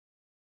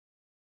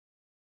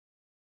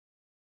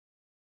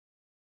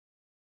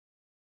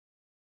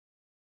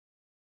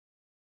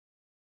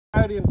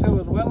podium too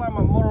as well. I'm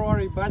a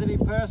Murrawari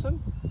budgety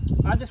person.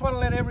 I just want to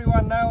let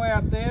everyone know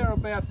out there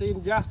about the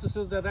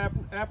injustices that are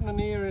happening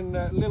here in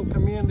a little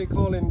community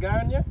called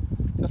Enngonia,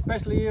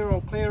 especially here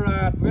on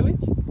Clearheart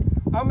Village.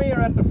 I'm here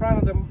at the front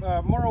of the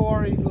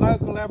Murrawari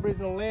Local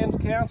Aboriginal Lands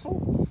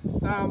Council.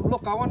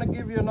 Look, I want to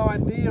give you an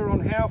idea on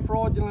how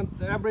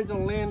fraudulent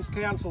Aboriginal Lands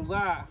Councils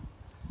are.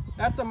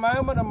 At the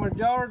moment, a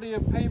majority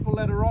of people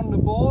that are on the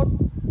board,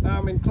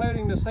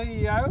 including the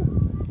CEO,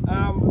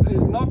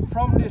 is not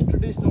from this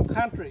traditional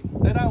country.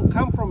 They don't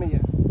come from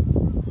here.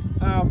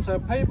 So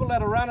people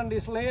that are running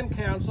this land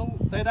council,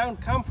 they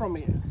don't come from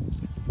here.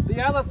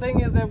 The other thing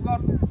is they've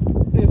built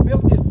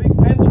this big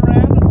fence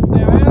around it.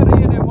 Now out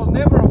here there was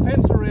never a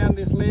fence around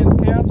this lands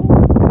council.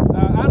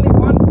 Only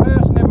one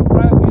person ever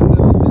broke into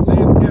this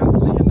land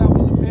council here, and that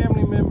was a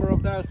family member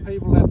of those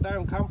people that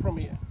don't come from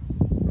here.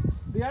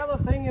 The other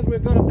thing is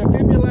we've got a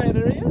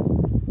defibrillator here.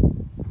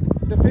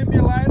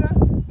 Defibrillator.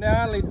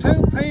 Now only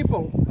 2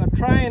 people are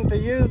trained to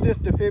use this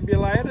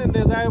defibrillator, and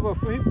there's over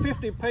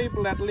 50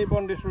 people that live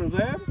on this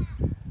reserve.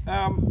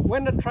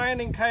 When the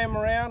training came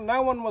around,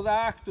 no one was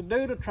asked to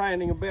do the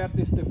training about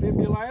this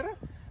defibrillator.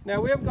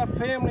 Now we've got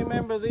family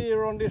members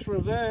here on this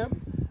reserve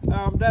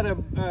that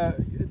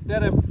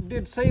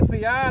did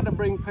CPR to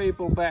bring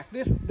people back.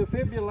 This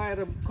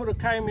defibrillator could have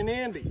came in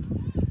handy,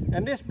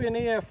 and this been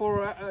here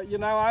for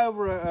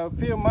over a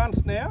few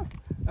months now,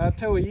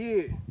 to a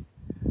year.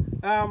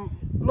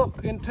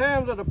 Look, in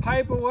terms of the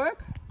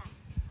paperwork,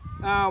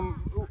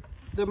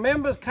 the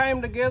members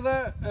came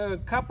together a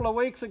couple of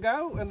weeks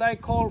ago and they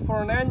called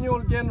for an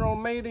annual general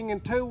meeting in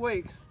 2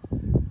 weeks.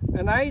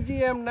 An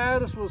AGM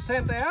notice was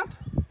sent out.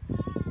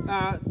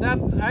 That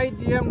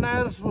AGM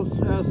notice was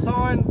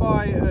signed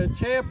by a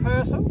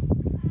chairperson,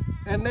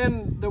 and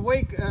then the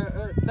week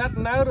that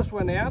notice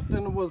went out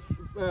and it was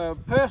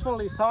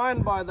personally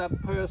signed by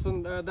that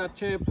person, that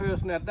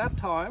chairperson at that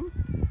time.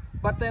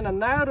 But then a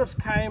notice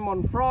came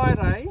on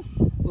Friday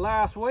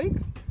last week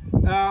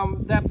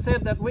that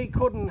said that we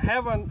couldn't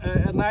have an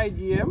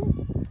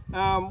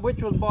AGM,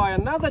 which was by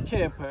another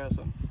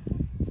chairperson.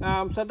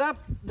 So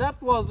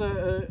that was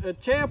a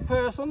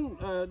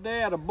chairperson. They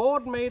had a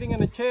board meeting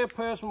and the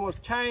chairperson was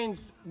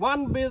changed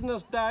 1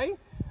 business day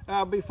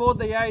before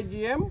the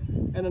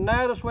AGM, and a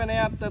notice went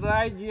out that the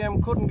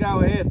AGM couldn't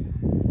go ahead.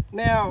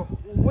 Now,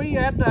 we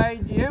had the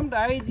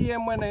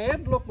AGM went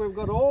ahead. Look, we've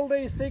got all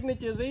these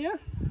signatures here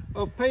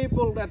of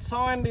people that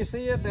signed this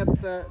here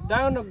that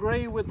don't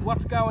agree with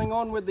what's going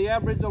on with the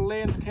Aboriginal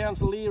Lands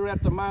Council here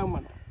at the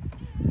moment.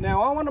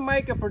 Now I want to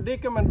make a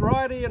predicament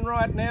right here and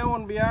right now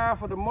on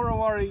behalf of the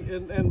Murrawari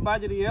and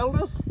Budgety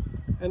elders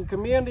and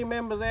community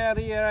members out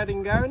here at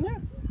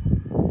Enngonia,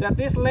 that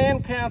this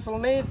land council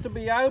needs to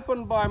be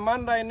open by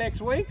Monday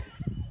next week,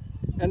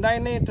 and they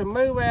need to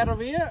move out of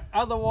here,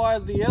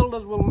 otherwise the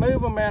elders will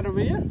move them out of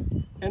here,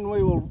 and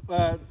we will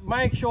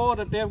make sure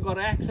that they've got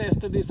access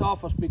to this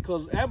office,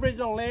 because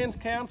Aboriginal Lands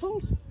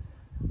Councils,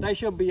 they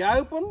should be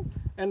open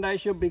and they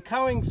should be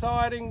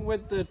coinciding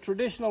with the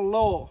traditional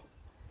law.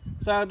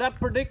 So that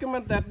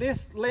predicament that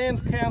this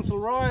Lands Council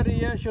right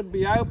here should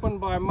be open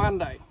by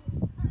Monday.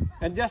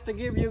 And just to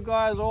give you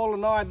guys all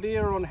an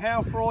idea on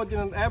how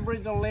fraudulent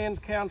Aboriginal Lands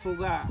Councils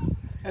are,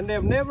 and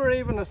they've never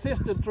even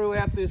assisted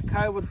throughout this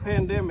COVID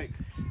pandemic.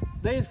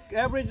 These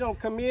Aboriginal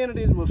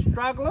communities were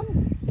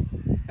struggling,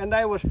 and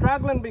they were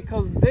struggling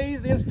because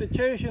these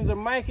institutions are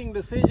making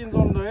decisions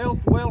on the health,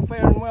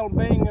 welfare and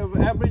well-being of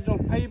Aboriginal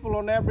people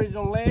on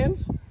Aboriginal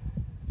lands,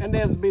 and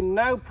there's been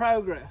no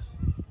progress.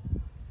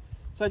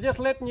 So just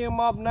letting you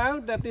mob know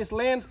that this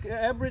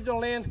Aboriginal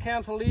Lands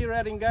Council here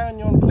at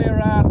Enngonia on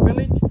Clearheart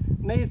Village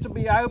needs to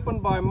be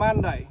open by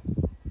Monday,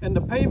 and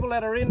the people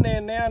that are in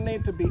there now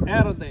need to be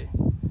out of there,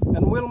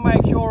 and we'll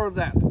make sure of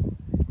that.